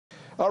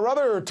Our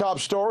other top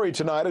story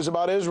tonight is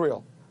about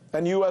Israel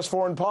and U.S.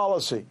 foreign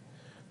policy.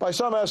 By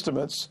some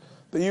estimates,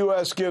 the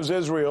U.S. gives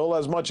Israel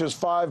as much as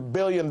 $5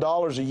 billion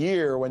a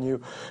year when you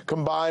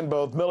combine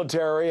both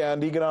military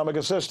and economic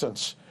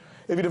assistance.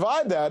 If you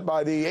divide that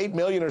by the 8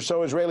 million or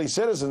so Israeli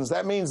citizens,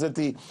 that means that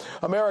the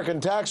American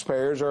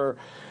taxpayers are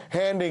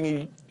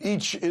handing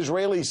each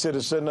Israeli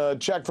citizen a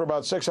check for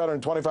about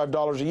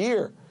 $625 a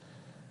year.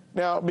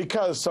 Now,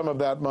 because some of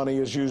that money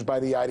is used by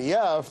the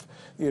IDF,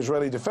 the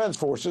Israeli Defense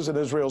Forces, in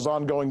Israel's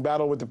ongoing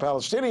battle with the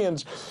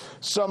Palestinians,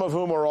 some of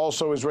whom are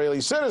also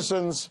Israeli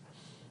citizens,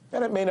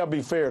 and it may not be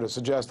fair to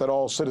suggest that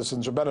all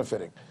citizens are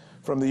benefiting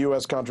from the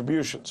U.S.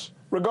 contributions.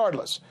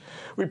 Regardless,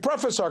 we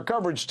preface our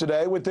coverage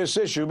today with this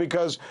issue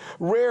because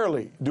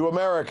rarely do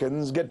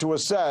Americans get to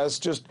assess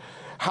just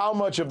how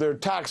much of their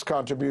tax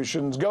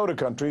contributions go to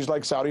countries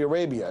like Saudi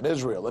Arabia and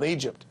Israel and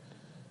Egypt.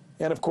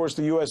 And, of course,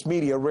 the U.S.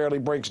 media rarely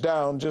breaks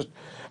down just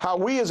how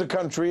we as a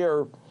country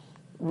are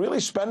really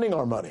spending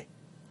our money.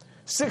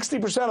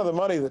 60% of the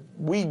money that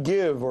we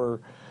give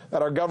or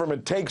that our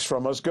government takes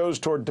from us goes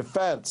toward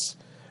defense.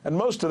 And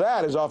most of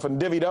that is often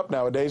divvied up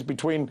nowadays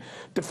between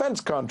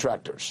defense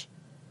contractors.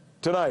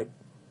 Tonight,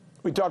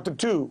 we talked to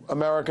two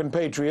American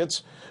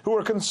patriots who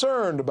are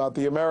concerned about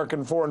the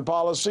American foreign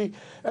policy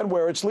and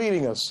where it's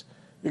leading us.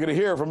 You're going to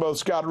hear from both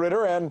Scott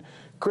Ritter and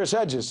Chris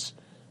Hedges,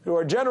 who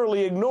are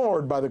generally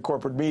ignored by the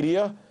corporate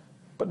media,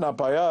 but not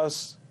by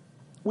us.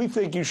 We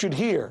think you should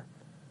hear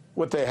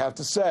what they have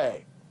to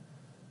say.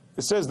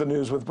 This is The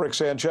News with Rick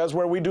Sanchez,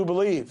 where we do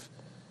believe.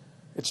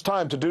 It's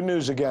time to do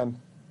news again.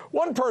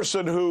 One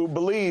person who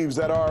believes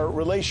that our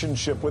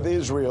relationship with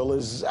Israel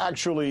is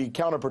actually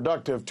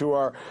counterproductive to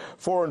our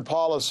foreign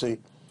policy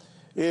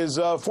is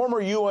former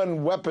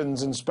UN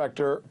weapons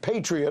inspector,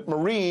 patriot,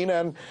 Marine,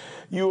 and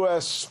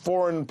U.S.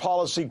 foreign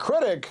policy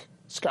critic,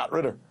 Scott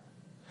Ritter.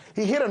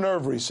 He hit a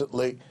nerve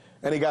recently,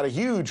 and he got a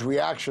huge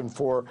reaction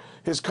for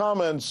his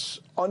comments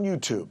on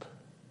YouTube.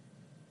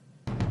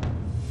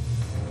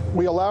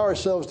 We allow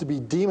ourselves to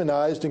be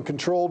demonized and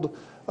controlled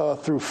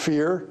through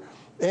fear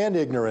and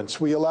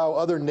ignorance. We allow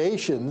other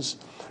nations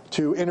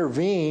to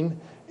intervene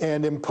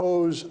and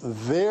impose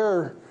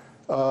their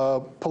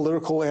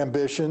political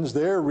ambitions,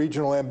 their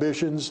regional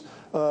ambitions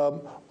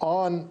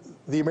on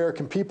the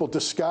American people,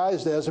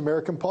 disguised as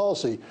American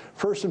policy.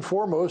 First and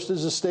foremost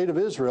is the state of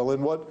Israel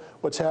and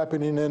what's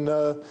happening in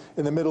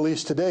the Middle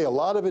East today. A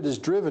lot of it is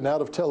driven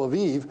out of Tel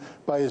Aviv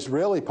by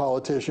Israeli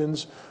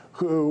politicians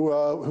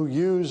who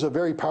use a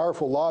very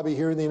powerful lobby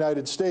here in the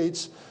United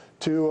States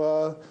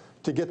to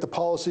get the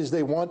policies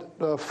they want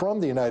from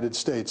the United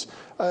States.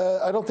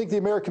 I don't think the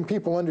American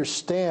people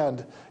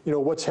understand,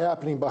 what's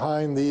happening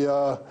behind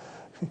the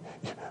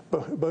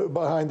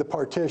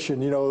partition.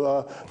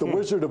 The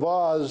Wizard of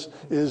Oz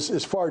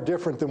is far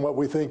different than what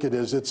we think it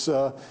is.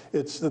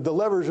 The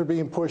levers are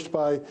being pushed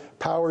by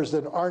powers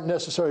that aren't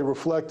necessarily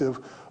reflective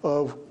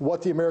of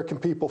what the American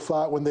people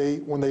thought when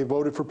they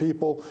voted for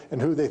people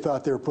and who they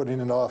thought they were putting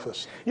in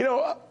office.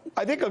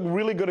 I think a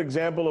really good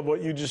example of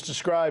what you just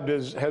described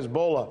is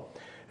Hezbollah.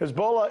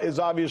 Hezbollah is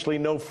obviously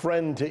no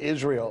friend to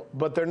Israel,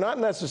 but they're not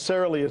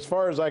necessarily, as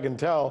far as I can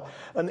tell,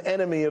 an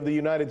enemy of the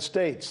United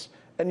States.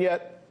 And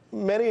yet,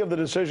 many of the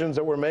decisions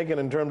that we're making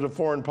in terms of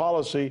foreign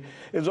policy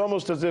is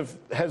almost as if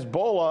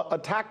Hezbollah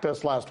attacked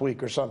us last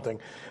week or something.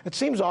 It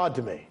seems odd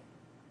to me.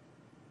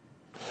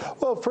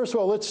 Well, first of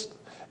all,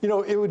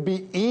 it would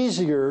be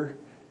easier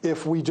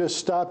if we just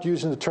stopped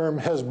using the term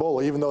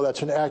Hezbollah, even though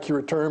that's an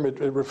accurate term.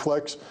 It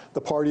reflects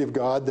the party of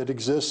God that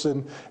exists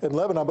in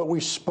Lebanon. But we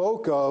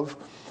spoke of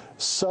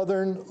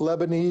Southern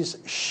Lebanese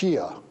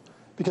Shia,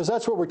 because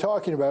that's what we're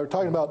talking about. We're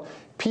talking about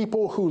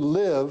people who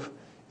live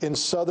in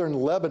southern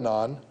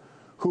Lebanon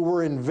who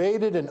were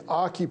invaded and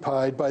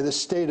occupied by the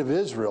state of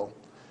Israel,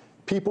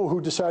 people who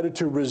decided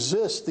to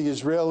resist the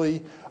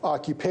Israeli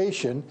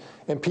occupation,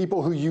 and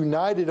people who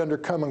united under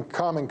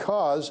common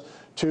cause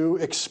to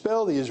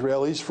expel the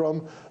Israelis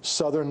from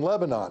southern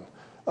Lebanon.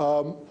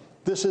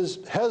 This is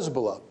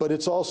Hezbollah, but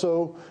it's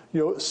also,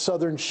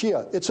 Southern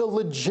Shia. It's a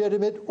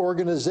legitimate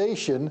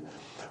organization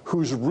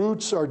whose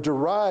roots are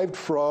derived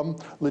from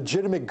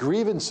legitimate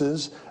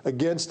grievances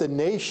against a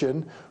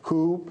nation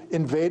who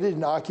invaded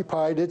and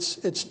occupied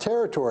its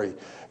territory.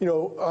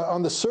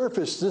 On the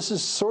surface, this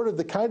is sort of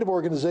the kind of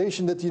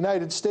organization that the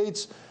United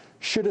States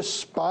should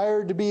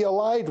aspire to be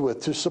allied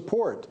with, to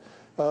support.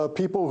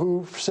 People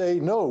who say,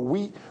 no,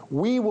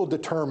 we will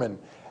determine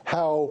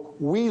how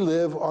we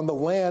live on the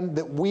land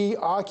that we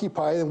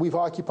occupy and we've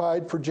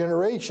occupied for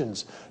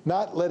generations,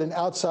 not let an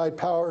outside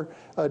power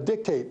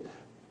dictate.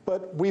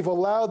 But we've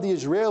allowed the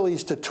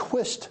Israelis to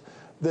twist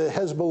the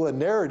Hezbollah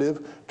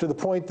narrative to the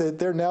point that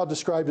they're now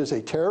described as a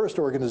terrorist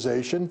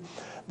organization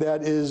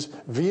that is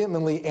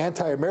vehemently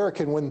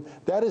anti-American, when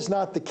that is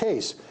not the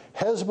case.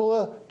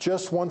 Hezbollah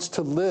just wants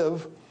to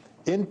live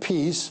in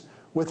peace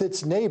with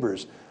its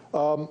neighbors.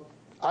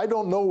 I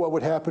don't know what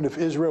would happen if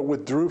Israel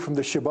withdrew from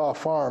the Shebaa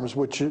Farms,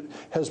 which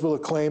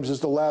Hezbollah claims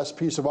is the last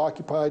piece of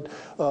occupied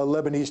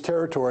Lebanese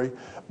territory.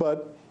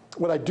 But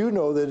What I do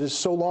know that is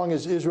so long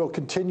as Israel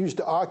continues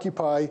to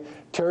occupy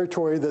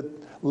territory that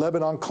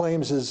Lebanon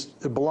claims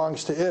it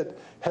belongs to it,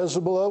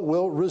 Hezbollah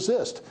will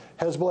resist.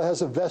 Hezbollah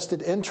has a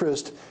vested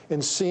interest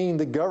in seeing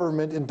the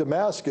government in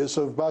Damascus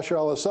of Bashar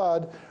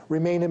al-Assad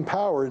remain in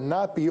power and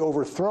not be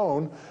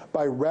overthrown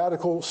by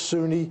radical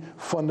Sunni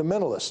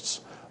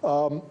fundamentalists.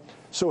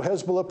 So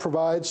Hezbollah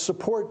provides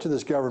support to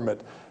this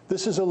government.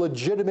 This is a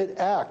legitimate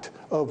act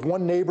of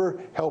one neighbor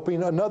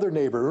helping another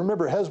neighbor.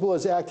 Remember, Hezbollah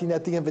is acting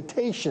at the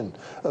invitation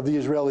of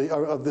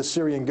the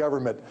Syrian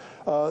government.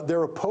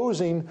 They're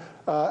opposing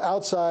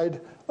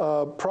outside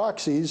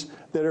proxies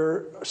that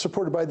are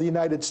supported by the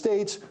United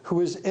States,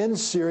 who is in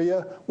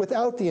Syria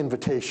without the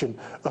invitation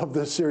of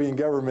the Syrian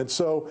government.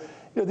 So,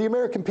 the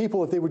American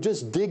people, if they would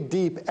just dig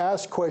deep,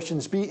 ask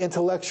questions, be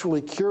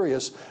intellectually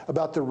curious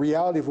about the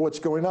reality of what's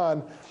going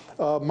on,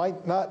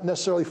 might not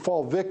necessarily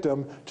fall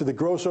victim to the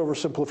gross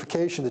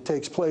oversimplification that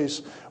takes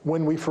place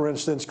when we, for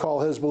instance, call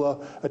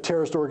Hezbollah a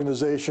terrorist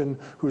organization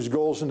whose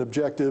goals and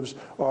objectives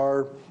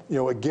are,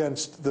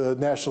 against the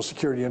national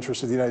security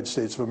interests of the United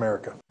States of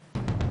America.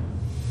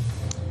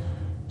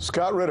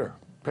 Scott Ritter,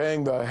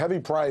 paying the heavy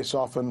price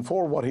often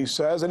for what he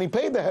says, and he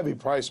paid the heavy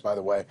price, by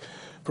the way,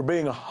 for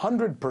being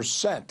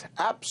 100%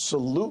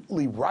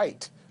 absolutely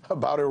right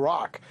about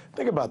Iraq.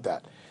 Think about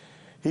that.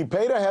 He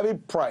paid a heavy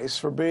price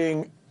for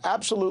being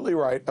absolutely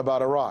right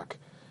about Iraq.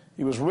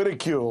 He was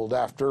ridiculed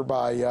after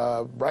by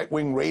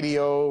right-wing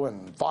radio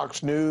and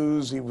Fox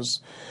News. He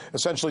was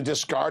essentially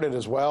discarded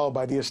as well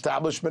by the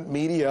establishment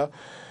media.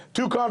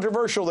 Too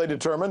controversial, they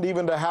determined,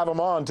 even to have him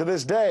on to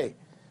this day.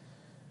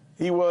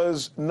 He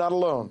was not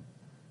alone.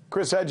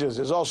 Chris Hedges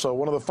is also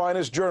one of the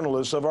finest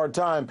journalists of our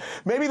time,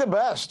 maybe the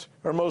best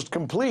or most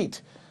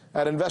complete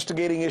at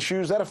investigating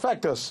issues that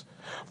affect us.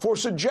 For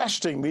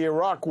suggesting the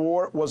Iraq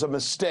war was a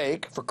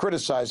mistake, for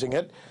criticizing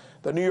it,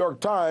 the New York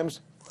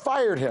Times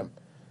fired him.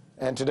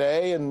 And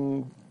today,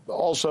 and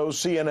also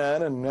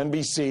CNN and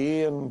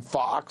NBC and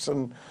Fox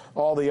and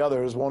all the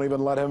others won't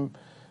even let him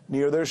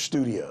near their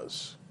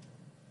studios.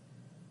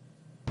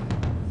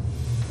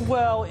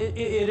 Well, it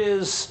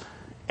is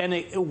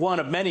one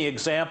of many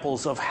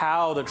examples of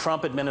how the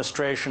Trump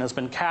administration has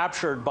been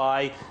captured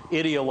by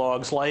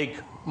ideologues like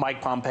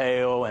Mike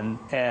Pompeo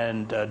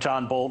and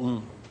John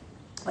Bolton,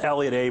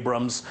 Elliott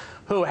Abrams,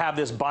 who have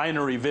this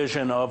binary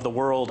vision of the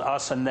world,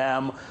 us and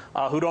them,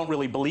 who don't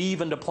really believe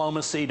in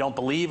diplomacy, don't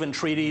believe in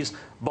treaties.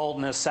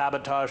 Bolton has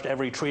sabotaged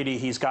every treaty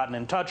he's gotten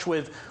in touch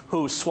with,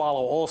 who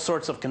swallow all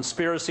sorts of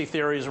conspiracy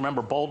theories.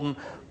 Remember, Bolton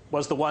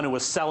was the one who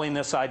was selling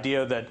this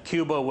idea that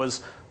Cuba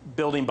was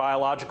building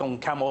biological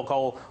and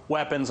chemical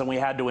weapons and we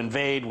had to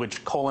invade,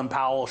 which Colin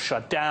Powell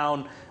shut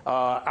down.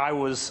 I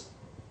was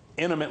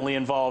intimately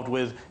involved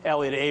with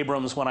Elliott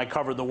Abrams when I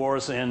covered the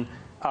wars in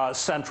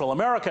Central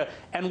America.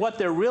 And what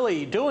they're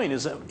really doing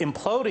is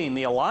imploding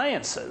the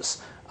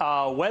alliances,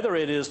 whether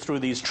it is through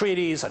these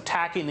treaties,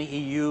 attacking the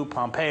EU.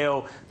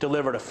 Pompeo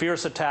delivered a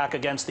fierce attack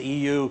against the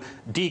EU,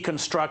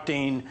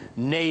 deconstructing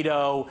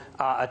NATO,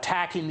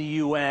 attacking the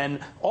UN,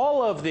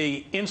 all of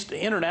the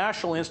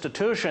international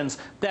institutions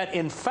that,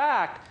 in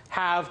fact,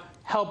 have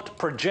helped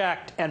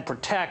project and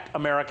protect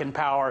American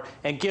power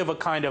and give a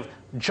kind of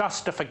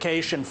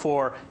justification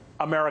for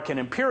American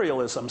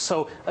imperialism.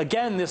 So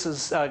again, this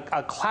is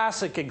a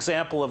classic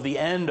example of the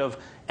end of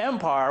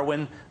empire,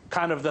 when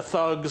kind of the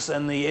thugs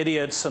and the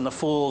idiots and the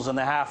fools and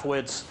the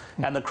half-wits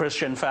and the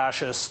Christian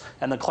fascists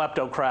and the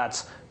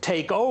kleptocrats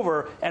take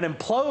over and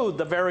implode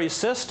the very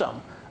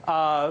system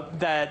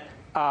that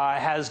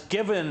has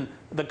given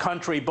the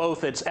country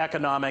both its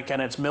economic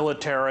and its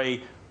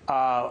military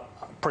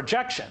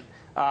projection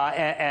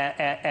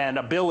and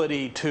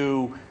ability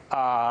to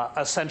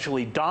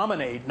essentially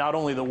dominate not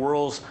only the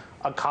world's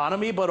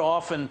economy, but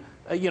often,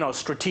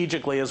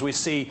 strategically, as we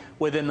see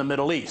within the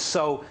Middle East.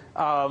 So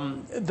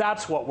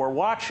that's what we're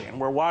watching.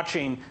 We're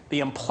watching the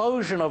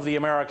implosion of the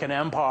American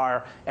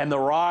empire and the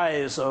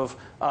rise of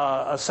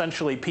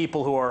essentially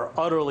people who are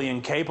utterly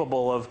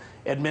incapable of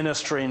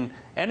administering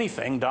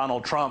anything,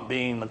 Donald Trump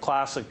being the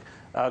classic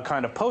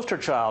kind of poster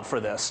child for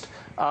this.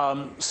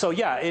 So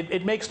yeah,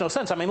 it makes no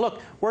sense. I mean,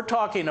 look, we're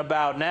talking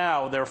about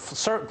now, they're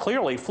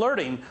clearly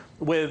flirting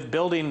with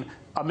building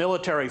a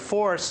military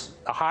force,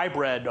 a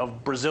hybrid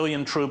of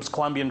Brazilian troops,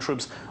 Colombian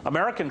troops,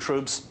 American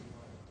troops,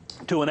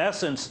 to in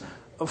essence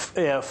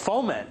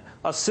foment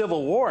a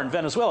civil war in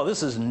Venezuela.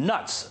 This is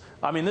nuts.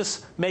 I mean,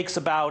 this makes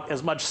about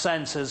as much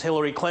sense as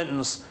Hillary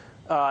Clinton's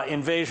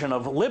invasion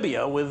of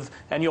Libya,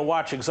 and you'll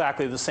watch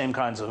exactly the same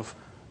kinds of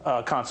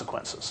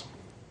consequences.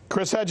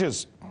 Chris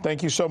Hedges,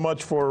 thank you so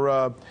much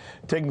for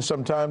taking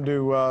some time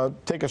to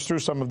take us through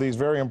some of these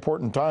very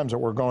important times that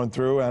we're going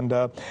through. And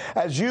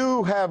as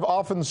you have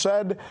often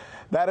said,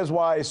 that is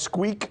why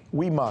squeak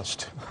we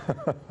must.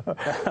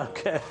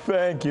 Okay.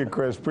 Thank you,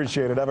 Chris.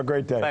 Appreciate it. Have a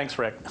great day. Thanks,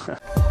 Rick.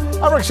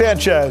 I'm Rick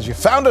Sanchez. You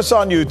found us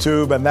on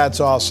YouTube, and that's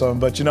awesome.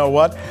 But you know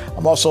what?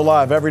 I'm also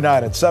live every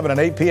night at 7 and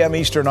 8 p.m.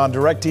 Eastern on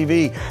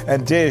DirecTV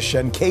and Dish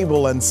and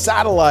cable and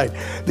satellite,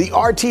 the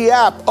RT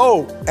app,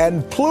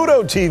 and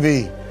Pluto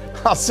TV.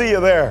 I'll see you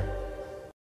there.